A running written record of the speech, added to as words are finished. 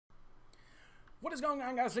What is going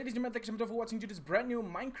on, guys? Ladies and gentlemen, thanks so much for watching to this brand new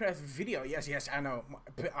Minecraft video. Yes, I know.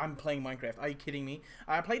 I'm playing Minecraft. Are you kidding me?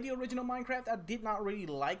 I played the original Minecraft. I did not really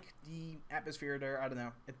like the atmosphere there. I don't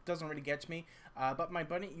know. It doesn't really catch me. But my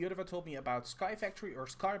buddy Yudova told me about Sky Factory or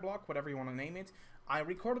Skyblock, whatever you want to name it. I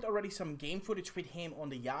recorded already some game footage with him on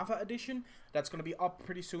the Java edition. That's going to be up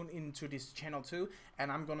pretty soon into this channel too.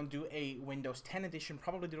 And I'm going to do a Windows 10 edition,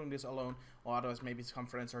 probably doing this alone. Or otherwise maybe some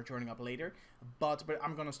friends are joining up later. But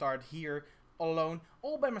I'm going to start here alone,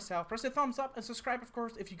 all by myself. Press the thumbs up and subscribe, of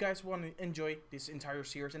course, if you guys want to enjoy this entire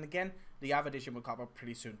series. And again, the Java edition will come up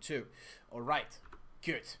pretty soon too. Alright,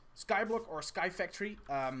 good. Skyblock or Sky Factory,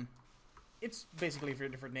 it's basically a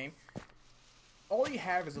very different name. All you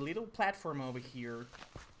have is a little platform over here,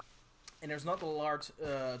 and there's not a lot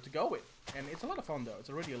to go with. And it's a lot of fun though,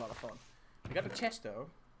 it's really a lot of fun. We got a chest though.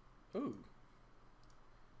 Ooh.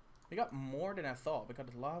 We got more than I thought. We got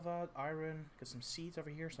the lava, iron, got some seeds over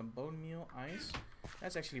here, some bone meal, ice.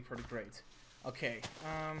 That's actually pretty great. Okay,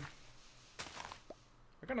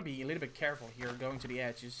 we're gonna be a little bit careful here going to the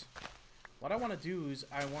edges. What I wanna do is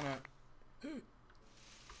I wanna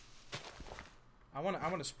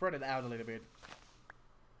spread it out a little bit.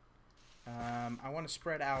 I wanna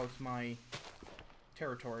spread out my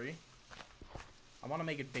territory. I wanna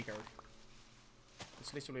make it bigger.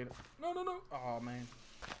 It's literally no. Oh man.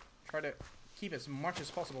 Try to keep as much as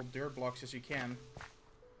possible dirt blocks as you can.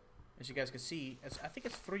 As you guys can see, I think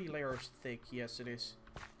it's 3 layers thick. Yes, it is.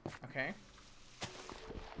 Okay.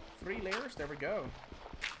 3 layers. There we go.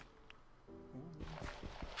 Ooh.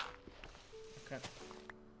 Okay.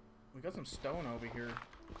 We got some stone over here.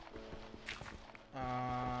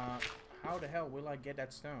 How the hell will I get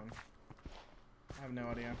that stone? I have no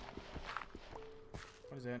idea.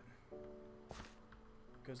 What is that?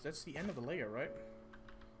 Because that's the end of the layer, right?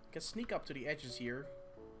 Can sneak up to the edges here.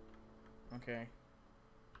 Okay.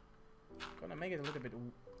 Gonna make it a little bit.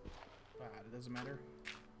 That doesn't matter.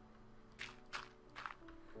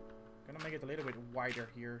 Gonna make it a little bit wider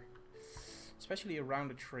here, especially around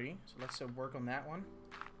the tree. So let's work on that one.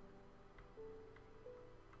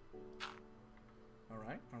 All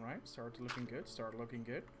right. Start looking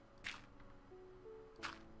good.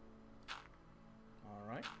 All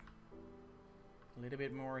right. A little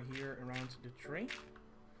bit more here around the tree.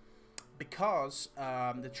 Because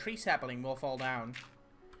the tree sapling will fall down.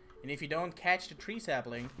 And if you don't catch the tree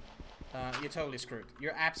sapling, you're totally screwed.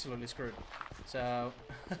 You're absolutely screwed. So,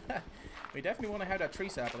 we definitely want to have that tree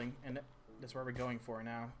sapling. And that's where we're going for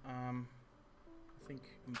now. I think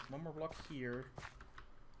one more block here.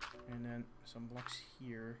 And then some blocks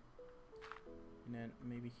here. And then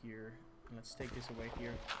maybe here. And let's take this away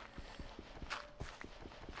here.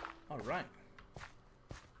 Alright.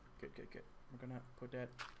 Good. We're gonna put that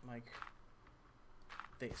like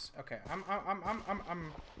this. Okay, I'm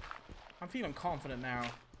feeling confident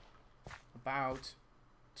now about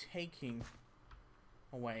taking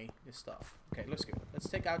away this stuff. Okay, let's go. Let's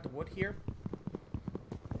take out the wood here.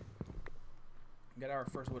 Get our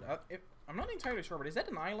first wood. I'm not entirely sure, but is that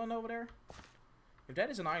an island over there? If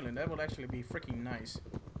that is an island, that would actually be freaking nice.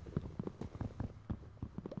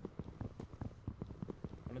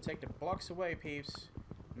 I'm gonna take the blocks away, peeps.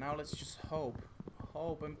 Now let's just hope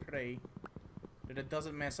and pray that it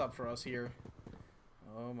doesn't mess up for us here.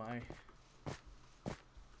 Oh my.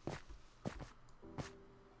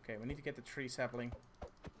 Okay, we need to get the tree sapling.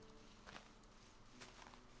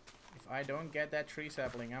 If I don't get that tree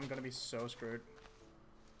sapling, I'm gonna be so screwed.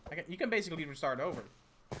 You can basically restart over.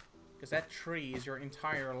 Because that tree is your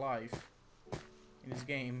entire life in this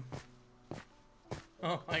game.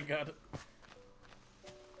 Oh my god.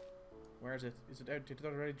 Where is it? Is it there? Did it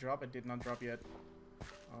already drop? It did not drop yet.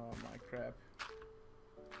 Oh my crap.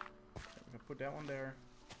 Okay, we can put that one there.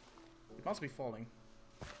 It must be falling.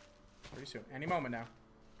 Pretty soon. Any moment now.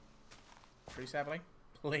 Tree sapling.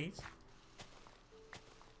 Please.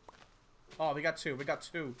 Oh, we got 2.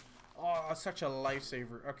 Oh, that's such a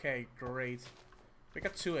lifesaver. Okay, great. We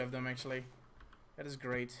got 2 of them actually. That is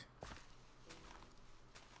great.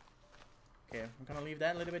 Okay, I'm gonna leave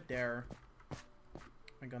that a little bit there.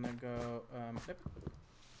 I'm gonna go,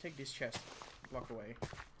 take this chest block away.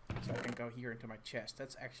 So I can go here into my chest.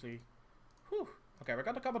 That's actually, whew. Okay, we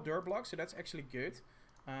got a couple dirt blocks, so that's actually good.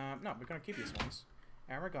 No, we're gonna keep these ones.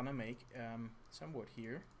 And we're gonna make, some wood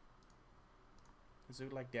here. Let's do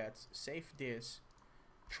it like that. Save this.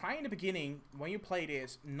 Try in the beginning, when you play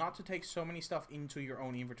this, not to take so many stuff into your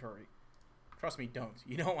own inventory. Trust me, don't.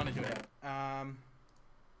 You don't want to do that.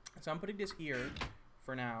 So I'm putting this here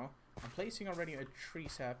for now. I'm placing already a tree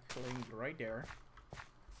sapling right there.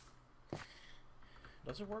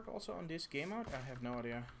 Does it work also on this game mode? I have no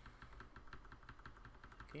idea.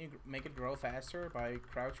 Can you make it grow faster by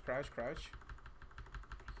crouch, crouch, crouch?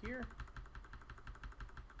 Here?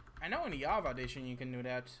 I know in the Java edition you can do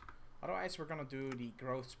that. Otherwise we're gonna do the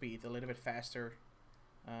growth speed a little bit faster.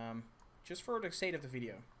 Just for the sake of the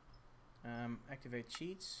video. Activate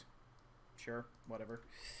cheats. Sure, whatever.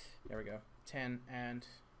 There we go. 10 and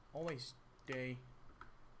always day.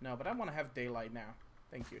 No, but I want to have daylight now.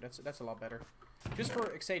 Thank you. That's a lot better. Just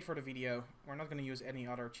for sake for the video, we're not gonna use any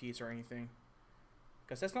other cheats or anything,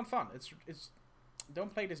 because that's not fun. It's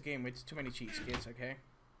don't play this game with too many cheats, kids. Okay.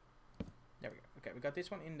 There we go. Okay, we got this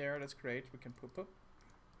one in there. That's great. We can put.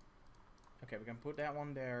 Okay, we can put that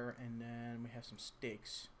one there, and then we have some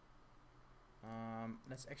sticks.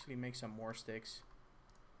 Let's actually make some more sticks.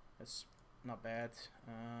 That's not bad.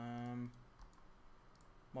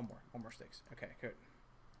 One more sticks. Okay, good.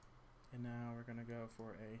 And now we're gonna go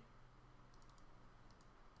for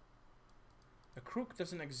a crook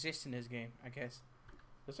doesn't exist in this game, I guess.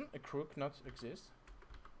 Doesn't a crook not exist?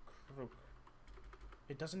 Crook.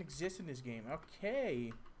 It doesn't exist in this game.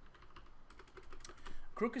 Okay.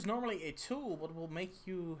 Crook is normally a tool, but will make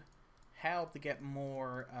you help to get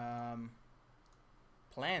more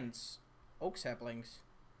plants, oak saplings.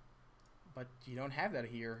 But you don't have that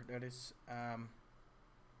here. That is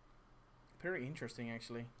very interesting,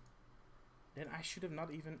 actually. Then I should have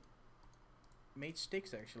not even made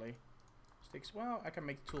sticks, actually. Sticks, well, I can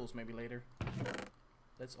make tools maybe later.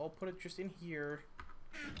 Let's all put it just in here.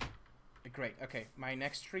 Great, okay. My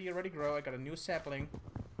next tree already grow. I got a new sapling.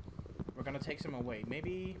 We're gonna take some away.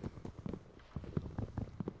 Maybe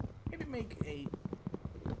make a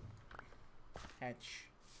hatch.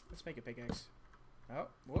 Let's make a pickaxe. Oh,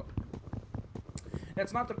 whoop.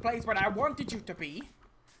 That's not the place where I wanted you to be.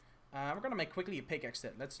 We're gonna make quickly a pickaxe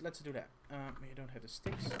then. Let's do that. We don't have the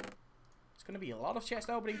sticks. It's gonna be a lot of chest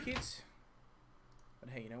opening, kids. But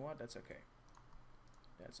hey, you know what? That's okay.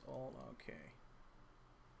 That's all okay.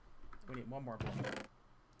 We need one more block.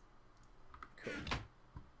 Cool.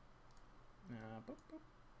 Boop, boop,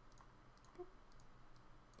 boop,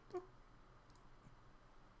 boop.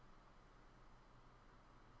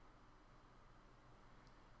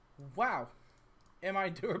 Wow. Am I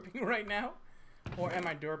derping right now? Or am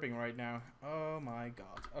I derping right now? Oh my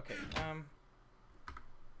god. Okay,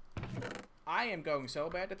 I am going so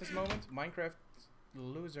bad at this moment. Minecraft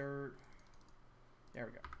loser. There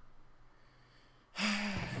we go.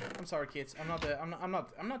 I'm sorry, kids. I'm not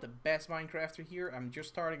the best Minecrafter here. I'm just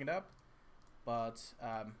starting it up. But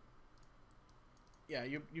yeah,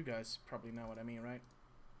 you guys probably know what I mean, right?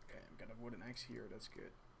 Okay, I've got a wooden axe here. That's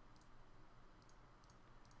good.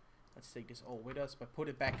 Let's take this all with us, but put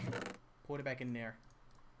it back in there.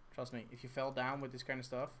 Trust me, if you fell down with this kind of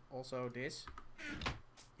stuff, also this,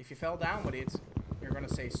 if you fell down with it, you're gonna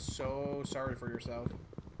say so sorry for yourself.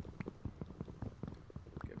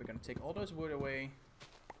 Okay, we're gonna take all those wood away.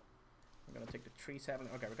 We're gonna take the tree sapling.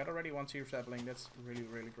 Okay, we got already 1 tree sapling. That's really,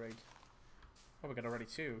 really great. Oh, we got already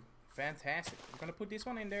 2. Fantastic. We're gonna put this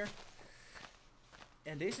one in there.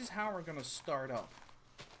 And this is how we're gonna start up.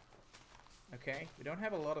 Okay, we don't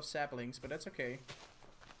have a lot of saplings, but that's okay.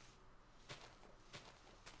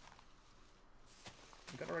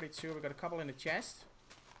 We got already 2. We got a couple in the chest.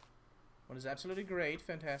 One is absolutely great.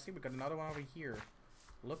 Fantastic. We got another one over here.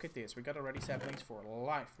 Look at this. We got already saplings for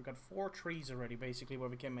life. We got 4 trees already, basically, what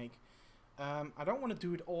we can make. I don't want to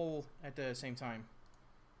do it all at the same time.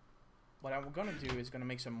 What I'm gonna do is gonna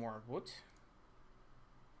make some more wood.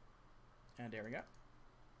 And there we go.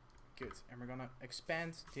 Good. And we're gonna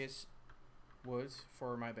expand this wood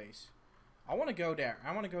for my base. I want to go there.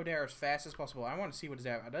 I want to go there as fast as possible. I want to see what is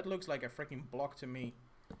there. That looks like a freaking block to me.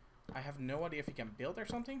 I have no idea if you can build or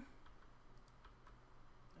something.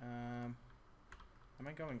 Am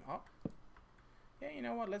I going up? Yeah, you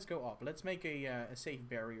know what? Let's go up. Let's make a safe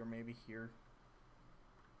barrier maybe here.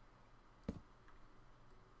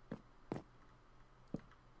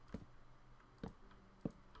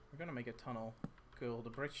 We're gonna make a tunnel. Cool.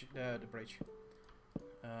 The bridge.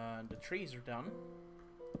 The trees are done.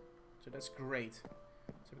 So that's great.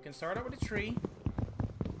 So we can start out with a tree.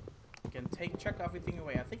 We can chuck everything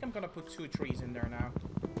away. I think I'm gonna put 2 trees in there now.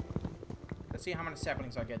 Let's see how many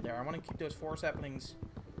saplings I get there. I want to keep those 4 saplings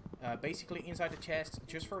basically inside the chest,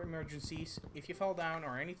 just for emergencies. If you fall down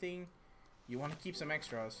or anything, you want to keep some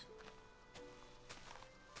extras.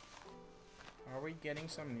 Are we getting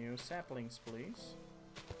some new saplings, please?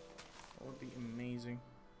 That would be amazing.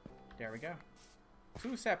 There we go.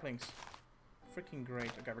 2 saplings. Freaking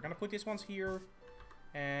great. Okay, we're gonna put these ones here.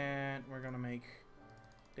 And we're gonna make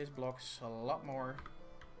these blocks a lot more.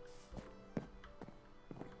 Okay,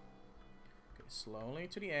 slowly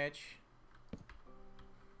to the edge.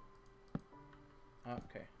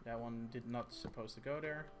 Okay, that one did not supposed to go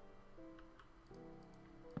there.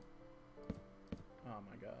 Oh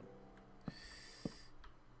my god.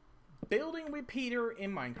 Building repeater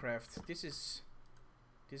in Minecraft. This is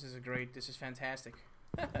fantastic.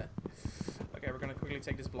 Okay, we're gonna quickly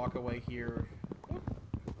take this block away here.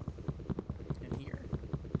 And here.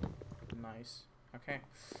 Nice. Okay.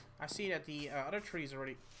 I see that the other trees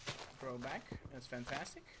already grow back. That's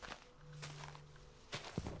fantastic.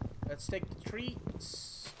 Let's take the tree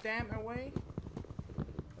stem away.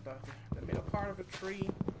 The middle part of the tree.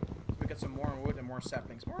 So we get some more wood and more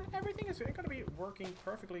saplings. Everything is gonna be working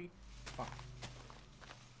perfectly fine.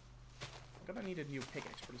 I'm gonna need a new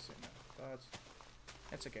pickaxe pretty soon, but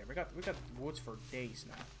that's okay. We got woods for days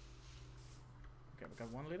now. Okay, we got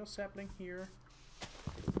one little sapling here.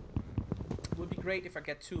 Would be great if I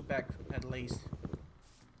get 2 back at least.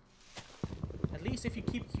 At least if you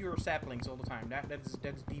keep your saplings all the time, that's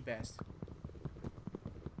the best.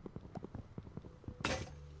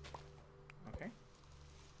 Okay.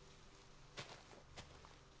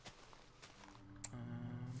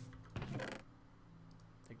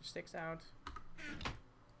 Take the sticks out.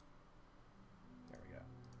 There we go.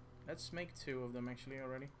 Let's make 2 of them actually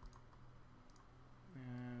already.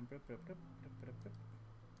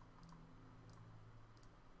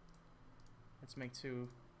 Let's make 2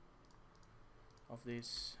 of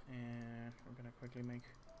this, and we're gonna quickly make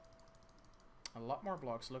a lot more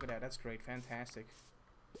blocks. Look at that, that's great, fantastic.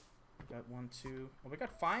 We got 1, 2, oh, we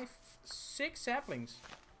got 5, 6 saplings.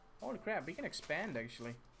 Holy crap, we can expand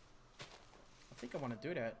actually. I think I want to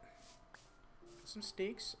do that. Some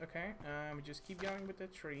sticks, okay. We just keep going with the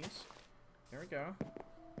trees. There we go.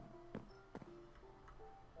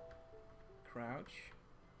 Crouch.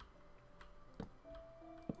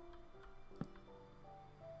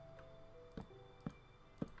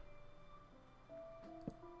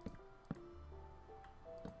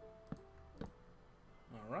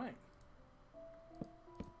 Alright.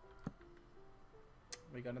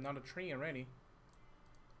 We got another tree already.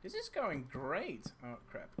 This is going great. Oh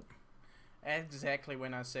crap. Exactly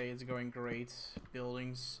when I say it's going great,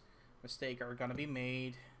 buildings mistake are gonna be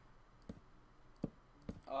made.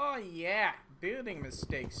 Oh yeah, building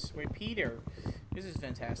mistakes. Repeater. This is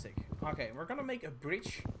fantastic. Okay, we're gonna make a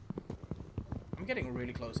bridge. I'm getting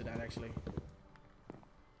really close to that actually.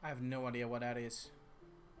 I have no idea what that is.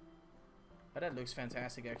 But that looks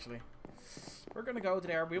fantastic actually. We're gonna go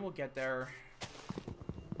there, we will get there.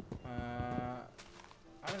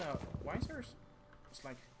 I don't know, why is there... It's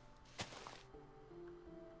like...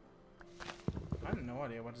 I have no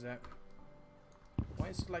idea, what is that? Why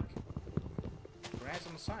is it like... grass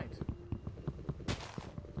on the side?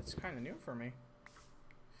 That's kind of new for me.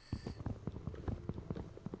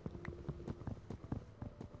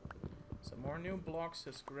 Some more new blocks,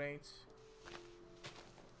 that's great.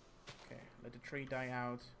 Okay, let the tree die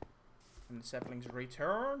out. And the saplings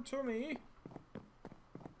return to me.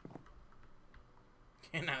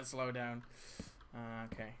 Cannot slow down.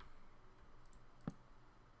 Okay.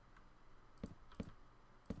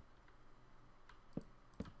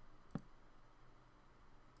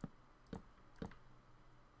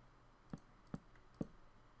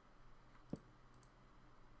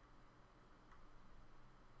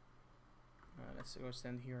 Let's go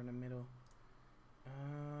stand here in the middle.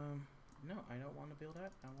 No, I don't want to build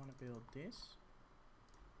that. I want to build this.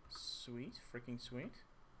 Sweet, freaking sweet.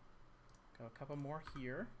 Got a couple more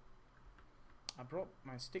here. I brought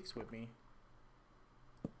my sticks with me.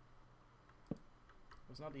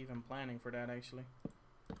 Was not even planning for that actually.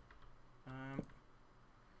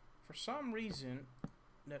 For some reason,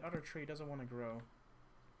 that other tree doesn't want to grow.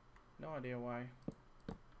 No idea why.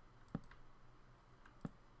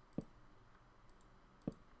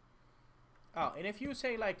 Oh, and if you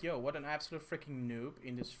say like, yo, what an absolute freaking noob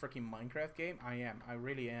in this freaking Minecraft game, I am. I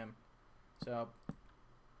really am. So,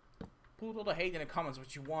 put all the hate in the comments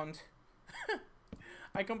what you want.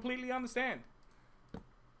 I completely understand.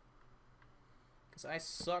 Because I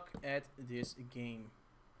suck at this game.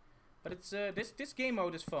 But it's this game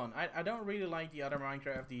mode is fun. I don't really like the other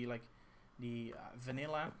Minecraft, the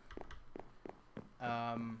vanilla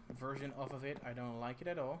version of it. I don't like it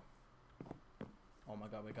at all. Oh my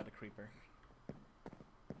god, we got a creeper.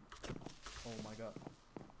 Oh my god.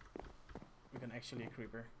 We got actually a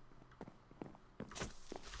creeper.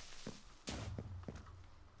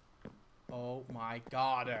 Oh my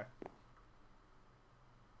god.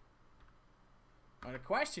 Now the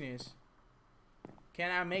question is,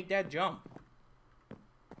 can I make that jump?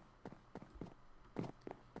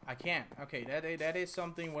 I can't. Okay, that is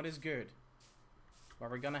something what is good. But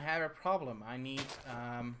we're gonna have a problem. I need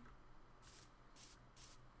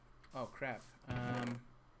oh crap.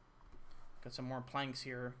 Got some more planks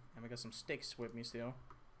here, and we got some sticks with me still.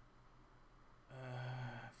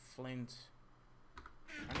 Flint.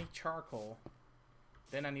 I need charcoal.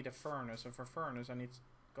 Then I need a furnace, and for furnace I need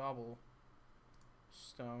cobblestone.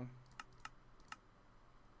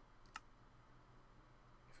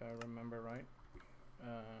 If I remember right.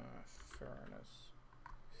 Furnace.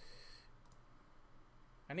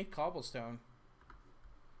 I need cobblestone.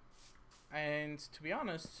 And to be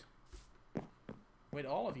honest, with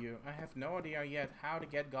all of you, I have no idea yet how to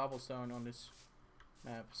get cobblestone on this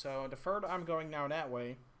map. So the further I'm going now that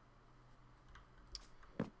way,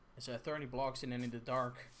 it's 30 blocks and then in the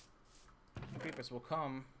dark, creepers will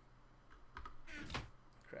come.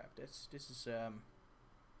 Crap, this is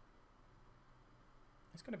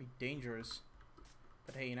it's gonna be dangerous.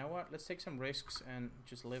 But hey, you know what? Let's take some risks and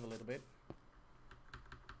just live a little bit.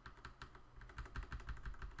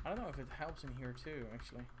 I don't know if it helps in here too,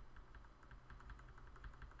 actually.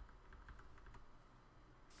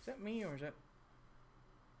 Is that me or is that...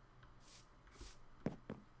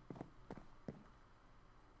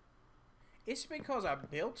 Is it because I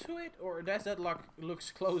built to it, or does that looks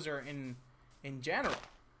closer in general?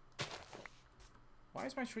 Why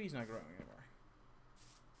is my trees not growing anymore?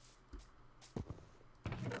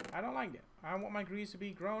 I don't like that. I want my trees to be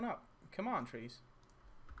grown up. Come on, trees.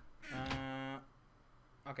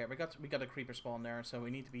 Okay, we got a creeper spawn there, so we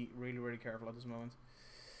need to be really careful at this moment.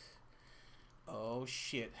 Oh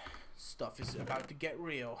shit. Stuff is about to get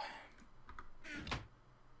real.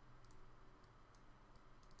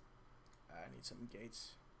 I need some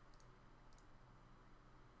gates.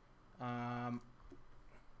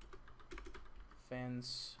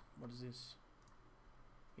 Fence. What is this?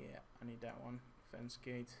 Yeah, I need that one. Fence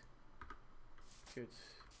gate. Good.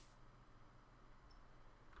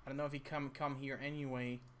 I don't know if he come here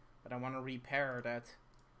anyway, but I want to repair that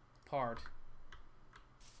part.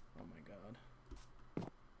 Oh my god.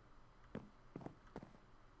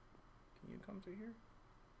 Can you come through here?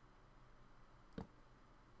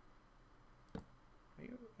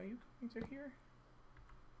 Are you coming through here?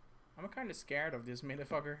 I'm kind of scared of this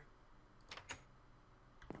motherfucker.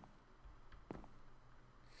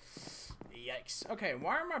 Yikes. Okay,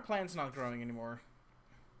 why are my plants not growing anymore?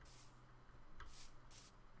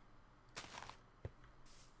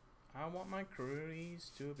 I want my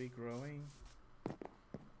trees to be growing.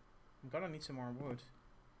 I'm gonna need some more wood.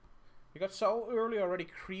 We got so early already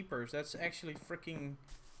creepers. That's actually freaking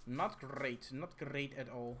not great. Not great at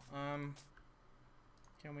all. Can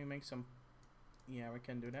we make some... Yeah, we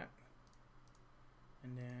can do that.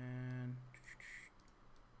 And then...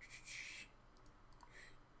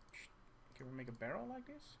 Can we make a barrel like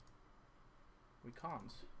this? We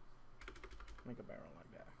can't make a barrel like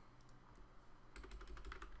that.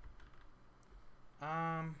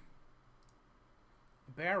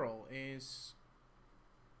 Barrel is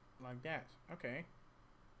like that. Okay.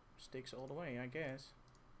 Sticks all the way, I guess.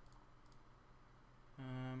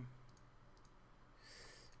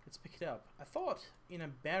 Let's pick it up. I thought in a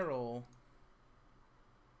barrel...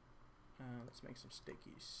 let's make some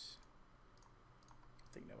stickies.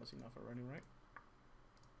 I think that was enough already, right?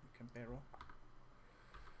 We can barrel.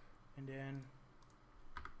 And then...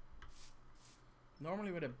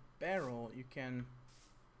 Normally with a barrel you can...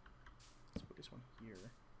 Let's put this one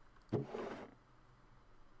here.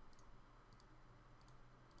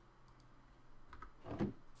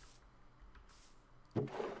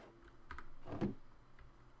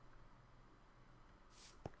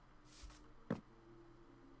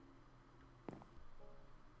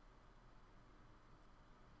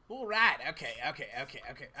 Alright, okay.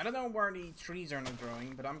 I don't know where the trees are not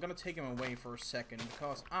growing, but I'm gonna take them away for a second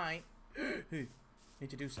because I need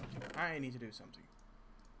to do something.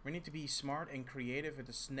 We need to be smart and creative with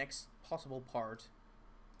this next possible part.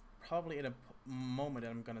 Probably at a moment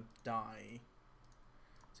that I'm gonna die.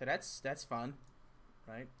 So that's fun,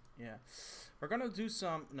 right? Yeah. We're gonna do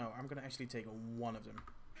some... No, I'm gonna actually take one of them.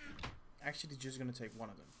 Actually, just gonna take one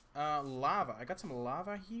of them. Lava. I got some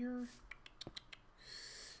lava here.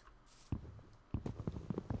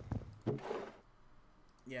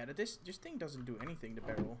 Yeah, this thing doesn't do anything, the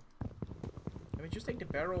barrel. Let me just take the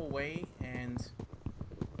barrel away and...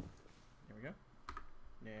 There we go.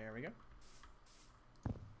 There we go.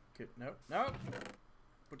 Good. No. No!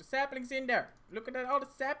 Put the saplings in there! Look at that, all the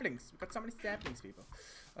saplings! We got so many saplings, people.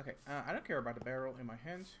 Okay, I don't care about the barrel in my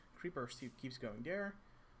hand. Creeper keeps going there.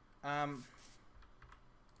 We're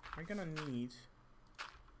gonna need...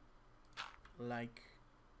 like...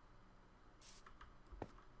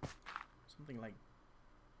 something like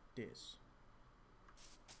this.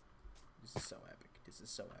 This is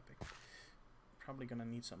so epic. Probably gonna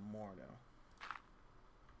need some more though.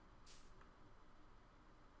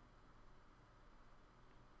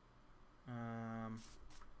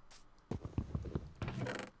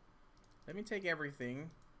 Let me take everything.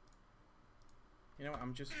 You know what,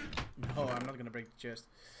 no, I'm not gonna break the chest.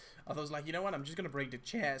 I was like, you know what, I'm just gonna break the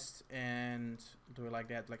chest and do it like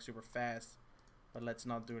that, like super fast. But let's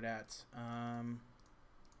not do that. I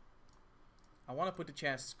want to put the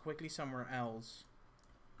chest quickly somewhere else.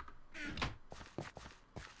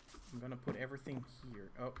 I'm gonna put everything here.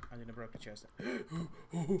 Oh, I didn't break the chest.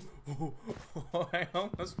 I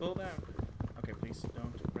almost fell down. Okay, please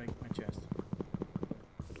don't break my chest.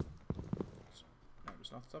 No,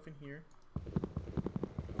 there's not stuff in here.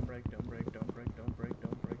 Don't break, don't break, don't break, don't break,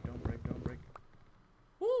 don't break, don't break, don't break.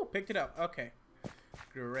 Woo! Picked it up. Okay.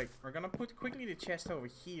 Great. We're gonna put quickly the chest over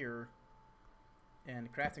here. And the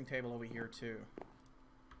crafting table over here too.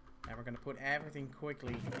 And we're gonna put everything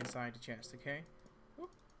quickly inside the chest, okay?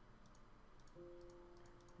 Whoop.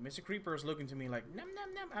 Mr. Creeper is looking to me like, nom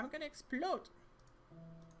nom nom, I'm gonna explode.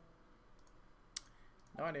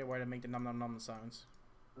 No idea why they make the nom nom nom sounds.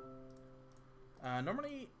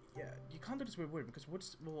 Normally, yeah, you can't do this with wood because wood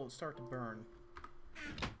will start to burn.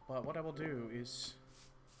 But what I will do is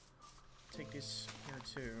take this here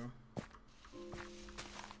too.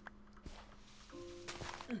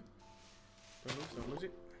 Don't lose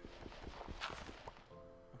it.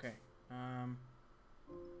 Okay.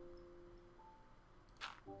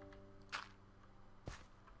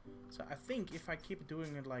 So I think if I keep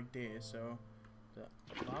doing it like this, so the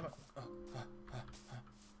lava,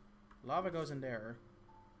 lava goes in there.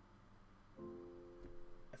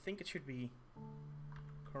 I think it should be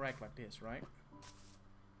correct like this, right?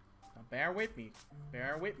 Now bear with me,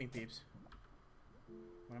 peeps.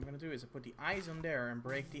 What I'm gonna do is I put the ice on there and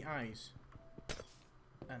break the ice.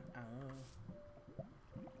 And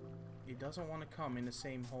it doesn't want to come in the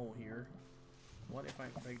same hole here. What if I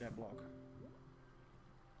break that block?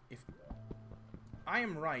 If I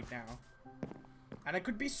am right now, and I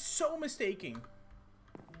could be so mistaken,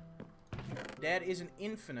 that is an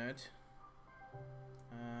infinite.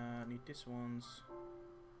 Need this one's.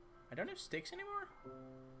 I don't have sticks anymore.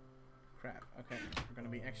 Crap. Okay, we're gonna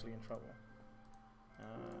be actually in trouble.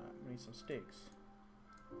 We need some sticks.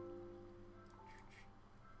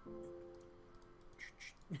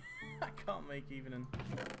 I can't make even a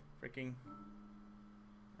freaking.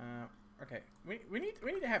 Okay, we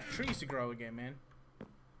need to have trees to grow again, man.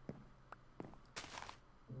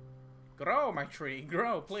 Grow, my tree,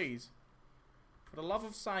 grow, please. For the love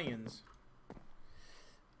of science.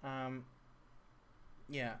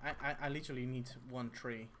 Yeah, I literally need one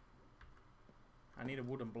tree. I need a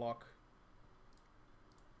wooden block.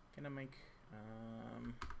 Can I make?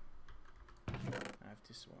 I have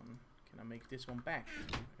this one. Can I make this one back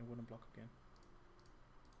to a wooden block again?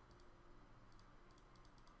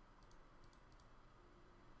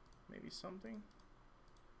 Maybe something?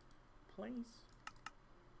 Please?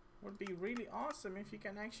 Would be really awesome if you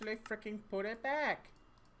can actually freaking put it back.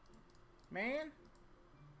 Man?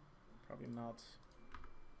 Probably not.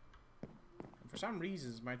 And for some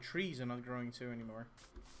reasons, my trees are not growing too anymore.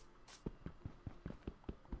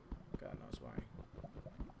 God knows why.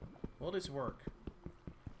 Will this work?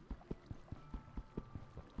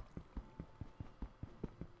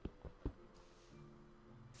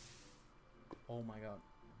 Oh my god.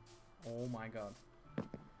 Oh my god.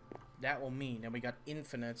 That will mean that we got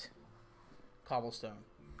infinite cobblestone.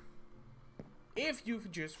 If you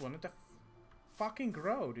just wanted to fucking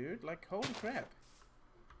grow, dude. Like, holy crap.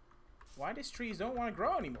 Why these trees don't want to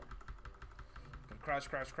grow anymore? Gonna crouch,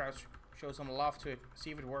 crouch, crouch. Show some love to it. See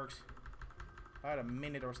if it works. About a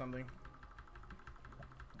minute or something.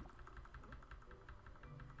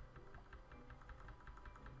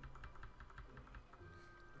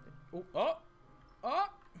 Oh, oh! Oh!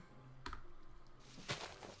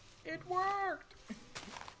 It worked!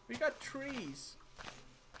 We got trees.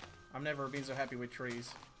 I've never been so happy with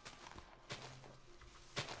trees.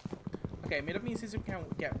 Okay, that means since we can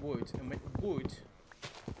get wood, and with wood,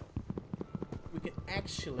 we can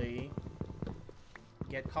actually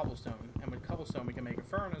get cobblestone. And with cobblestone, we can make a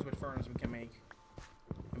furnace. With furnace, we can make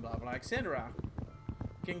blah blah, etc.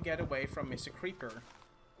 We can get away from Mr. Creeper.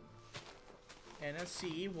 And then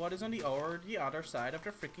see what is on the other side of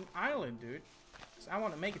the freaking island, dude. Cause I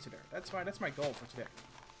want to make it to there. That's my goal for today.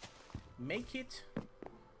 Make it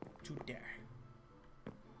to there.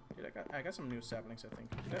 Dude, I got some new saplings, I think.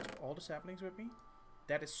 Did I have all the saplings with me?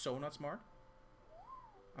 That is so not smart.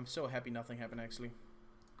 I'm so happy nothing happened actually.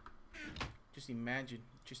 Just imagine.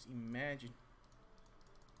 Just imagine.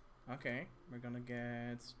 Okay, we're gonna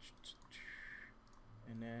get,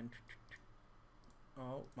 and then,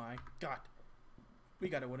 oh my god. We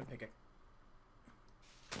got a wooden pickaxe.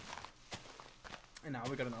 And now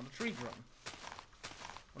we got another tree grown.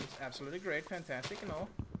 Well, it's absolutely great, fantastic and all.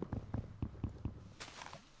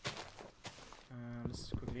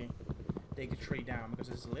 actually take a tree down because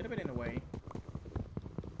it's a little bit in the way.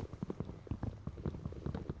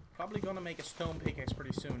 Probably gonna make a stone pickaxe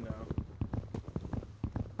pretty soon though.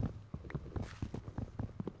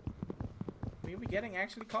 We'll be getting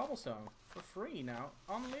actually cobblestone for free now.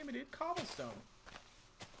 Unlimited cobblestone.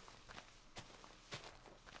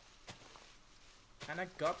 And I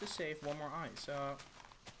got to save one more ice. So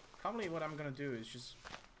probably what I'm gonna do is just...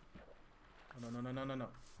 Oh, no.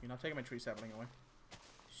 You're not taking my tree sapling away.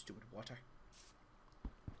 Stupid water.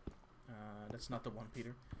 That's not the one,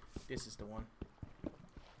 Peter. This is the one.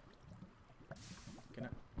 Can I...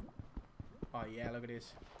 Oh yeah, look at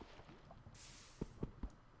this.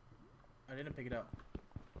 I didn't pick it up.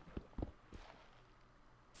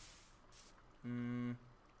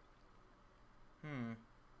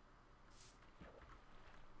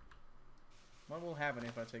 What will happen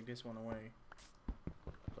if I take this one away?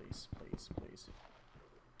 Please, please, please.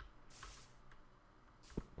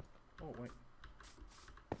 Oh, wait.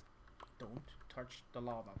 Don't touch the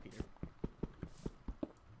lava, Peter.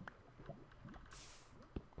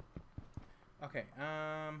 Okay,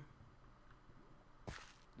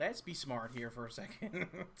 let's be smart here for a second.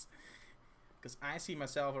 Because I see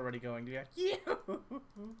myself already going to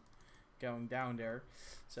going down there.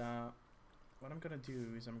 So what I'm gonna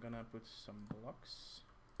do is I'm gonna put some blocks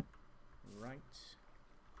right.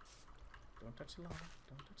 Don't touch the lava.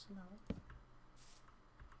 Don't touch the lava.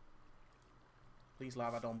 Please,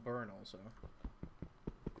 lava, don't burn also.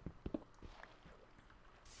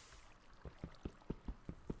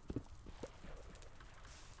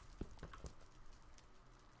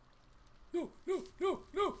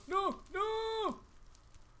 No!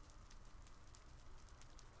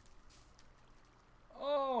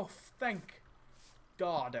 Oh, thank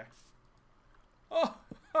God. Oh,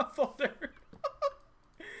 I thought there...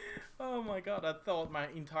 Oh my God, I thought my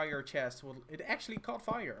entire chest would... It actually caught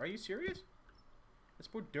fire. Are you serious? Let's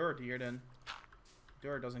put dirt here then.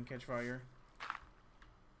 Dirt doesn't catch fire.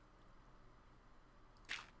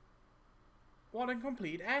 What a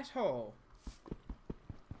complete asshole.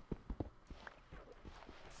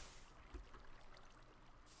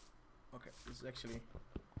 Okay, this is actually...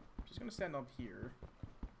 I'm just gonna stand up here.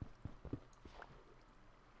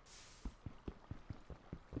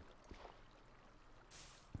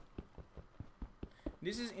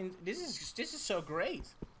 This is so great.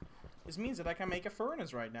 This means that I can make a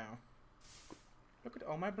furnace right now. Look at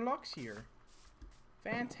all my blocks here.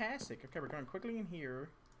 Fantastic. Okay, we're going quickly in here.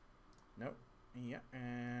 Nope. Yeah,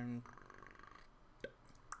 and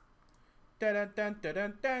dun dun dun dun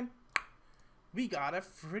dun dun. We got a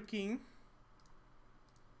freaking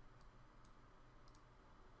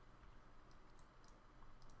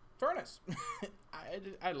furnace.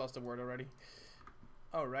 I lost the word already.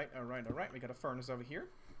 Alright. We got a furnace over here.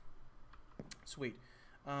 Sweet.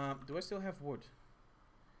 Do I still have wood?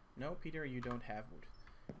 No, Peter, you don't have wood.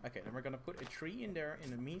 Okay, then we're gonna put a tree in there.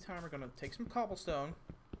 In the meantime, we're gonna take some cobblestone.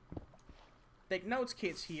 Take notes,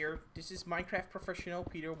 kids, here. This is Minecraft Professional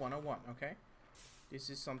Peter 101, okay? This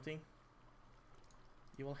is something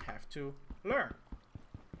you will have to learn.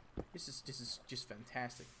 This is just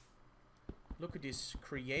fantastic. Look at this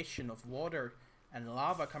creation of water and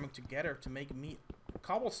lava coming together to make me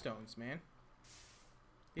cobblestones, man.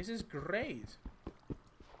 This is great.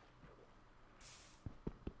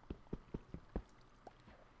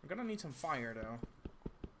 We're gonna need some fire though,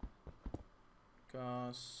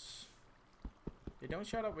 because they don't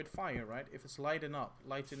shut up with fire, right? If it's lighten up.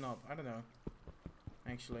 I don't know.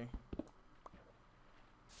 Actually,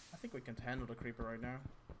 I think we can handle the creeper right now.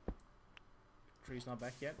 Tree's not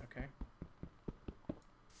back yet. Okay. I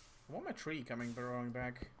want my tree growing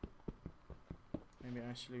back. Maybe I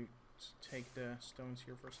actually take the stones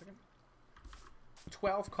here for a second.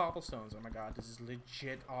 12 cobblestones. Oh my God, this is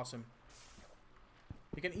legit awesome.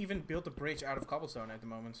 We can even build a bridge out of cobblestone at the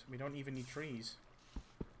moment. We don't even need trees.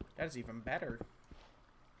 That is even better.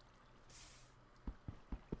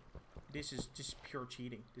 This is just pure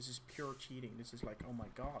cheating. This is pure cheating. This is like, oh my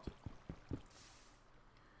God.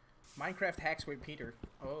 Minecraft hacks with Peter.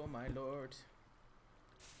 Oh my Lord.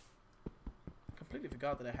 Completely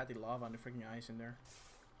forgot that I had the lava and the freaking ice in there.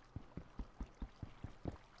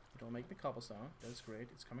 Don't make me cobblestone. That's great.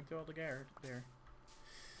 It's coming to all the gear there.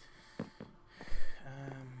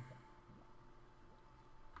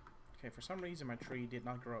 Okay, for some reason my tree did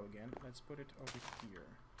not grow again. Let's put it over here.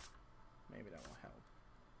 Maybe that will help.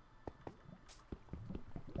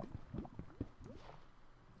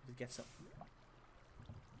 It gets up.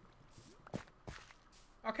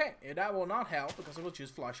 Okay, that will not help because it will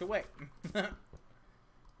just flush away.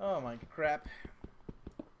 Oh my crap.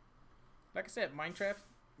 Like I said,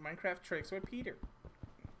 Minecraft tricks with Peter.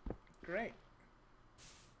 Great.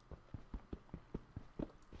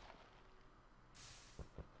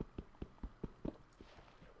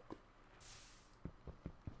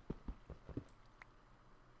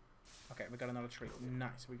 Okay, we got another tree.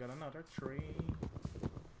 Nice, we got another tree.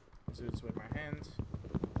 Let's do this with my hand.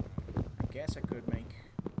 I guess I could make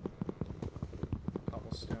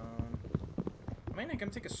cobblestone. I mean, I can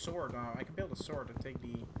take a sword now. I can build a sword and take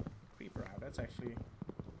the creeper out. That's actually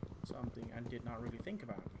something I did not really think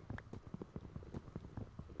about.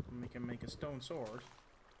 We can make a stone sword.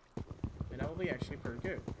 And that will be actually pretty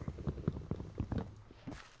good.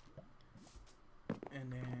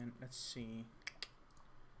 And then, let's see.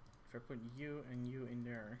 If I put you and you in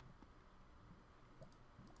there.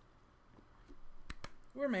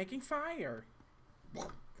 We're making fire!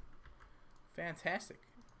 Fantastic.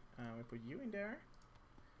 We put you in there.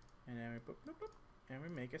 And then we put bloop, bloop, and we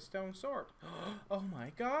make a stone sword. Oh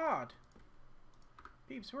my god!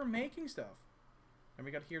 Peeps, we're making stuff. And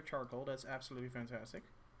we got here charcoal, that's absolutely fantastic.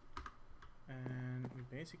 And we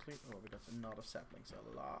basically... Oh, we got a lot of saplings.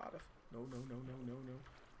 A lot of... No, no, no, no, no, no.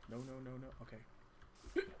 No, no, no, no. Okay.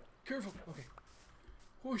 Careful! Okay.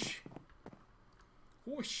 Whoosh!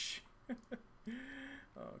 Whoosh!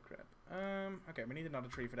 Oh, crap. Okay, we need another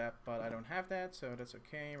tree for that, but I don't have that, so that's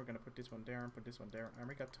okay. We're gonna put this one there and put this one there. And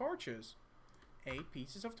we got torches. 8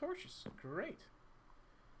 pieces of torches. Great.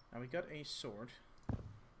 Now we got a sword.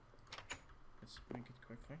 Let's make it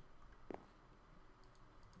quickly.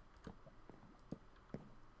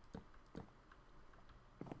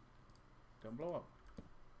 Don't blow up.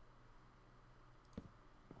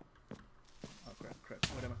 Oh crap, crap.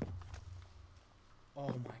 What am I?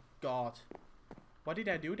 Oh my god. What did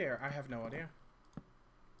I do there? I have no idea.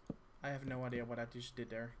 I have no idea what I just did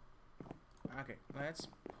there. Okay, let's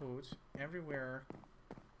put everywhere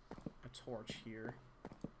a torch here.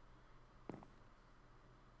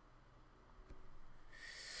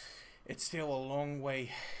 It's still a long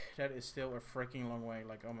way. That is still a freaking long way.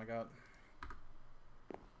 Like, oh my god.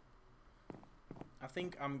 I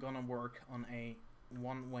think I'm gonna work on a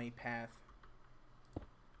one-way path.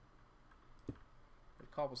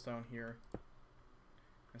 With cobblestone here.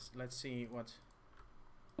 Let's see what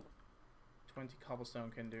 20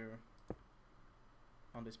 cobblestone can do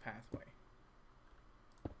on this pathway.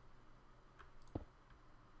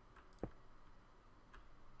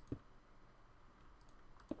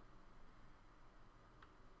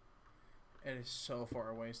 It is so far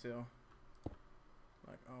away still.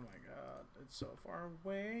 Like, oh my god, it's so far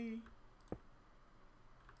away.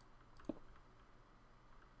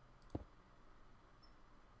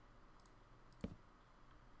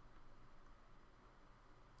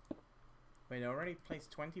 Wait, I already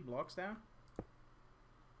placed 20 blocks down?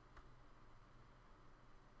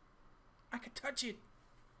 I can touch it!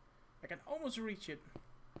 I can almost reach it.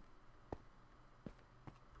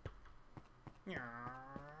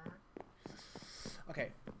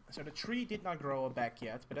 Okay, so the tree did not grow back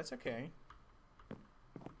yet, but that's okay. I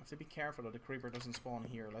have to be careful that the creeper doesn't spawn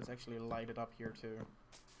here. Let's actually light it up here too.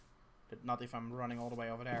 But not if I'm running all the way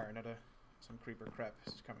over there and some creeper crap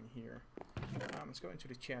is coming here. Let's go into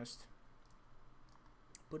the chest.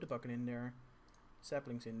 Put the bucket in there.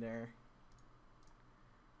 Saplings in there.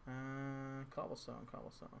 Cobblestone,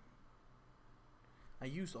 cobblestone. I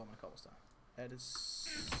used all my cobblestone. That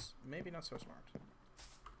is maybe not so smart.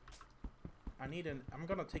 I'm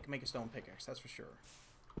gonna make a stone pickaxe, that's for sure.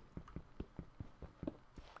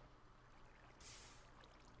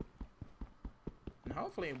 And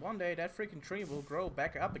hopefully one day that freaking tree will grow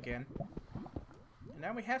back up again. And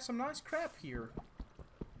now we have some nice crap here.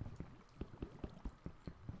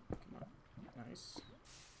 Nice.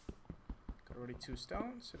 Got already 2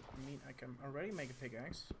 stones. I mean, I can already make a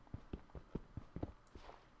pickaxe.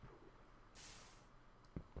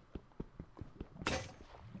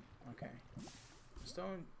 Okay.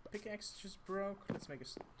 Stone pickaxe just broke. Let's make a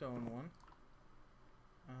stone one.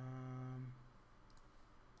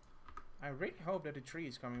 I really hope that the tree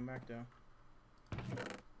is coming back though.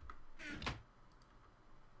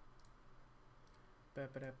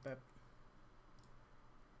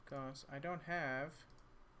 Because I don't have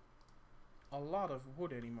a lot of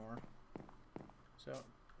wood anymore. So,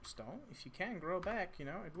 stone, if you can grow back, you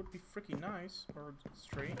know, it would be freaking nice. Or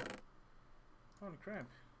straight. Holy crap.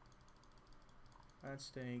 Let's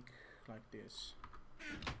take like this.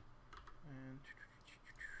 And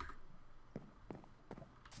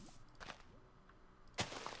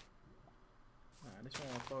this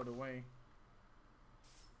one will float away.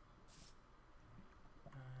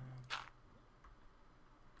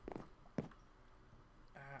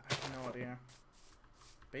 I have no idea.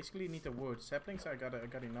 Basically need the wood. Saplings I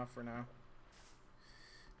got enough for now.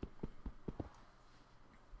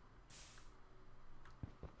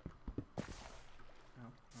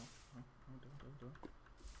 do.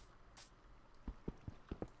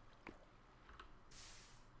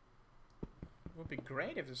 It would be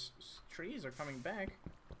great if the trees are coming back.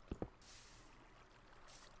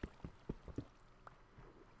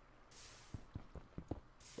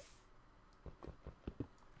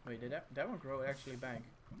 Wait, did that one grow actually back?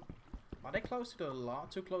 Are they close to the lava?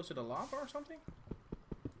 Too close to the lava or something?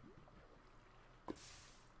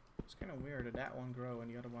 It's kind of weird that that one grew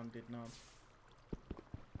and the other one did not.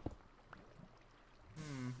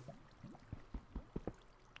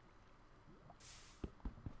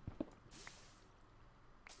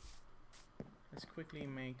 Let's quickly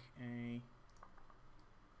make a...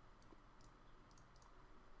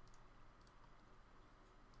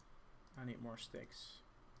 I need more sticks.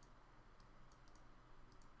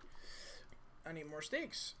 I need more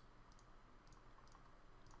sticks.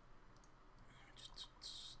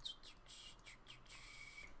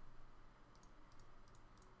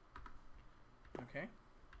 Okay.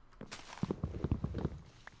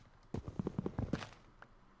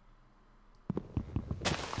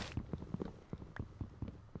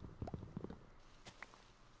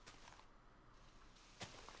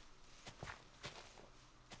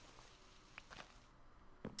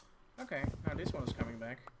 Okay, now this one is coming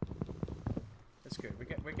back. That's good.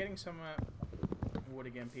 We're getting some wood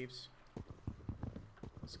again, peeps.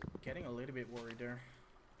 It's getting a little bit worried there.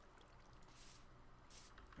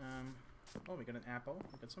 Oh, we got an apple.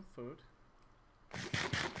 We got some food.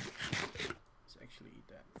 Let's actually eat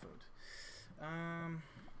that food.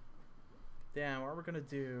 Then what we're gonna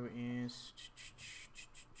do is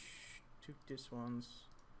took this ones,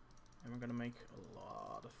 and we're gonna make a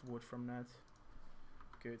lot of wood from that.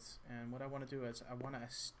 Good. And what I want to do is I want to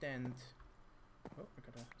extend. Oh, I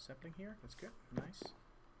got a sapling here. That's good. Nice.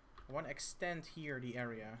 I want to extend here the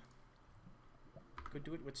area. Could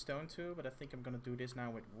do it with stone too, but I think I'm gonna do this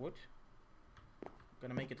now with wood. I'm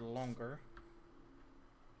gonna make it longer.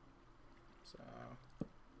 So.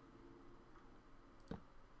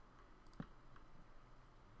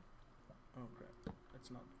 Oh crap.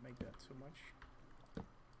 Let's not make that too much.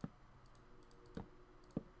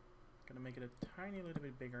 Gonna make it a tiny little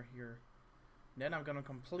bit bigger here. Then I'm gonna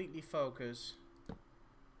completely focus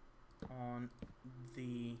on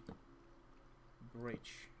the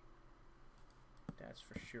bridge. That's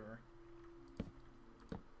for sure.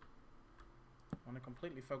 I want to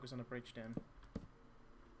completely focus on the bridge then.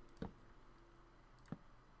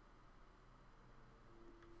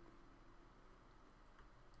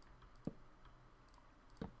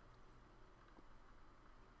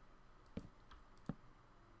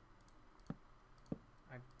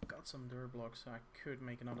 I got some dirt blocks, so I could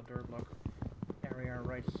make another dirt block area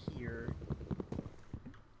right here.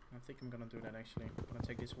 I think I'm gonna do that actually. I'm gonna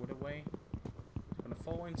take this wood away. I'm gonna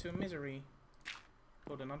fall into misery.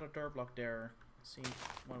 Put another dirt block there. See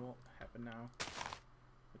what will happen now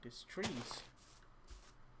with these trees.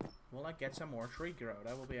 Will I get some more tree growth?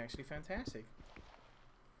 That will be actually fantastic.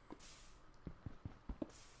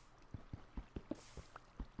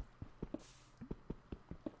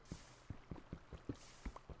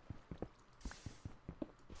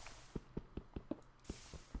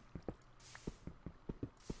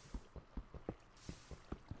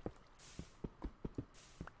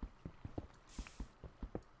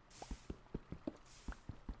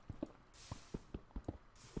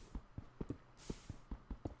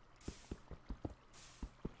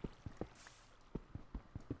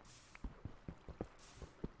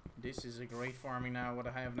 This is a great farming now, what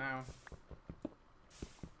I have now.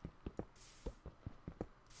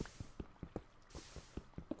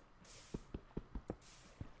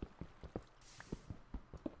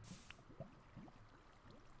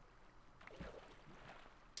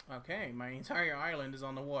 Okay, my entire island is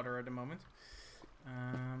on the water at the moment.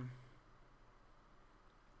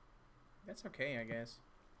 That's okay, I guess.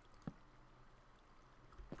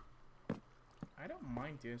 I don't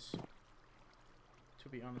mind this, to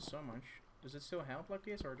be honest, so much. Does it still help like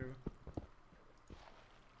this, or do...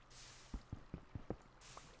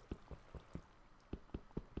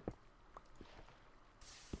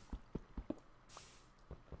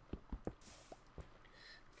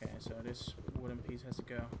 Okay, so this wooden piece has to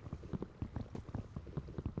go.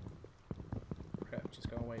 Crap, just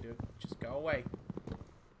go away, dude. Just go away.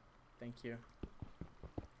 Thank you.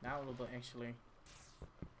 Now it will actually...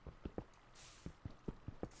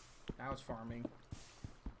 Now it's farming.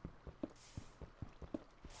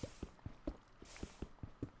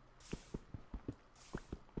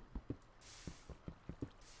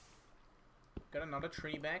 Got another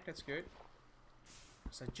tree back, that's good.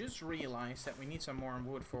 So I just realized that we need some more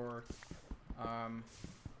wood for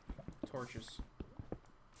torches.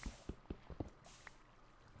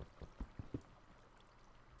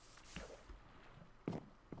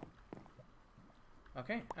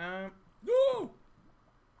 Okay, no!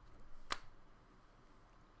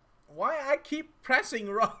 Why I keep pressing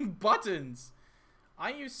wrong buttons?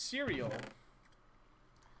 I use cereal.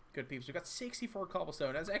 Good peeps, we got 64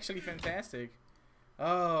 cobblestone. That's actually fantastic.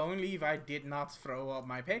 Oh, only if I did not throw up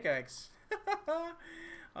my pickaxe.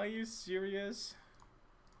 Are you serious?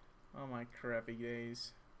 Oh my crappy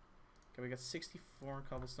days. Okay, we got 64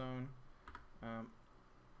 cobblestone. I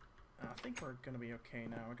think we're gonna be okay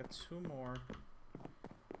now. We got 2 more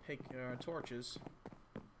torches.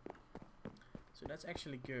 So that's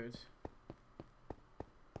actually good.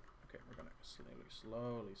 Okay, we're gonna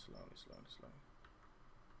slowly.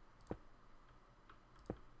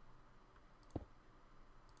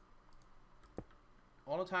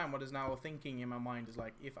 All the time what is now thinking in my mind is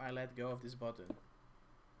like, if I let go of this button.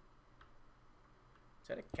 Is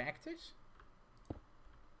that a cactus?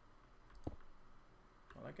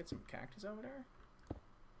 Will I get some cactus over there?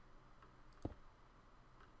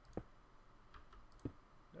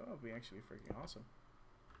 That would be actually freaking awesome.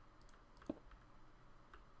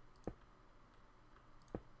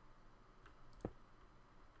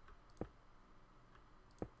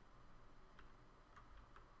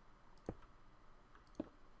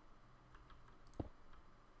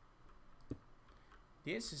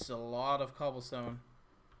 This is a lot of cobblestone.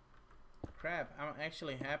 Crap, I'm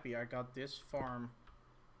actually happy I got this farm.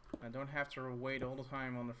 I don't have to wait all the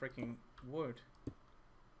time on the freaking wood.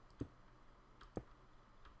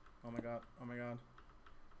 Oh my god, oh my god.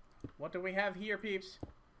 What do we have here, peeps?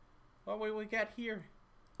 What will we get here?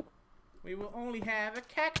 We will only have a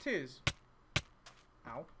cactus.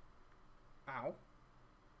 Ow. Ow.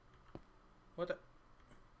 What the...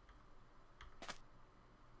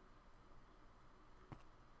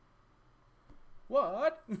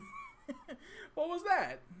 What? What was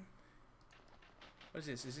that? What is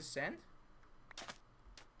this? Is this sand?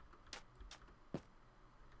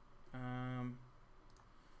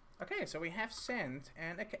 Okay, so we have sand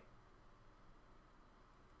and okay.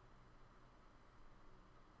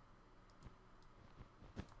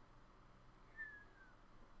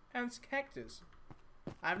 And it's cactus.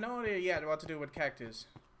 I have no idea yet what to do with cactus.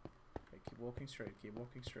 Okay, keep walking straight, keep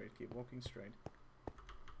walking straight, keep walking straight.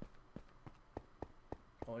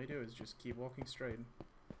 All you do is just keep walking straight.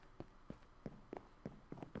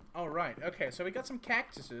 Alright, okay, so we got some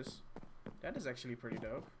cactuses. That is actually pretty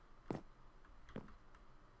dope.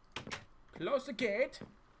 Close the gate.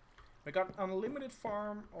 We got unlimited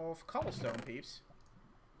farm of cobblestone, peeps.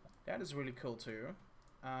 That is really cool too.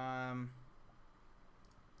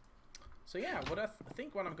 So yeah, what I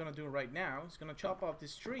think what I'm gonna do right now is gonna chop off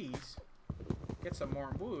these trees, get some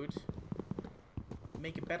more wood,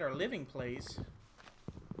 make a better living place,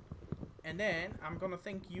 and then I'm gonna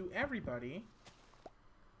thank you everybody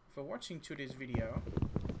for watching to this video.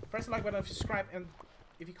 Press the like button, subscribe, and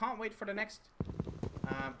if you can't wait for the next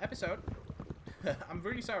episode, I'm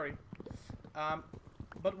really sorry.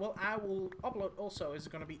 But what I will upload also is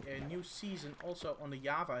going to be a new season also on the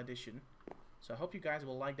Java edition. So I hope you guys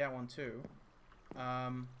will like that one too.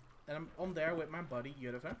 And I'm on there with my buddy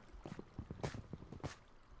Jurven.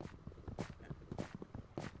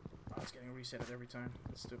 Oh, it's getting reset every time.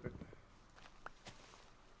 That's stupid.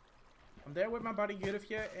 I'm there with my buddy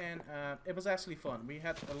Jurven, and it was actually fun. We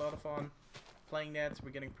had a lot of fun playing that.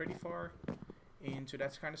 We're getting pretty far into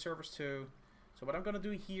that kind of servers too. So what I'm gonna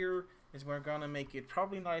do here is we're gonna make it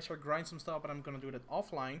probably nicer, grind some stuff, but I'm gonna do that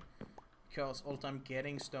offline because all the time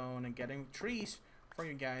getting stone and getting trees for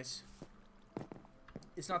you guys,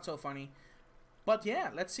 it's not so funny. But yeah,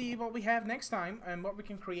 let's see what we have next time and what we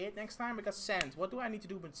can create next time. We got sand. What do I need to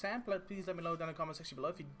do with sand? Please let me know down in the comment section below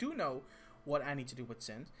if you do know what I need to do with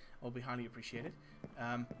sand. I'll be highly appreciated.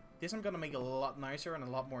 This I'm gonna make a lot nicer and a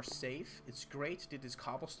lot more safe. It's great. Did this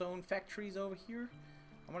cobblestone factories over here.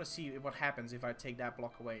 I want to see what happens if I take that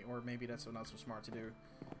block away, or maybe that's not so smart to do.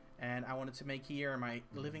 And I wanted to make here my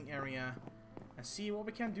living area and see what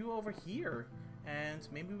we can do over here. And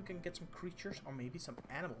maybe we can get some creatures or maybe some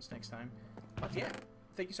animals next time. But yeah,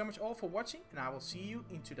 thank you so much all for watching, and I will see you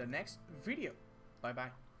into the next video. Bye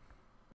bye.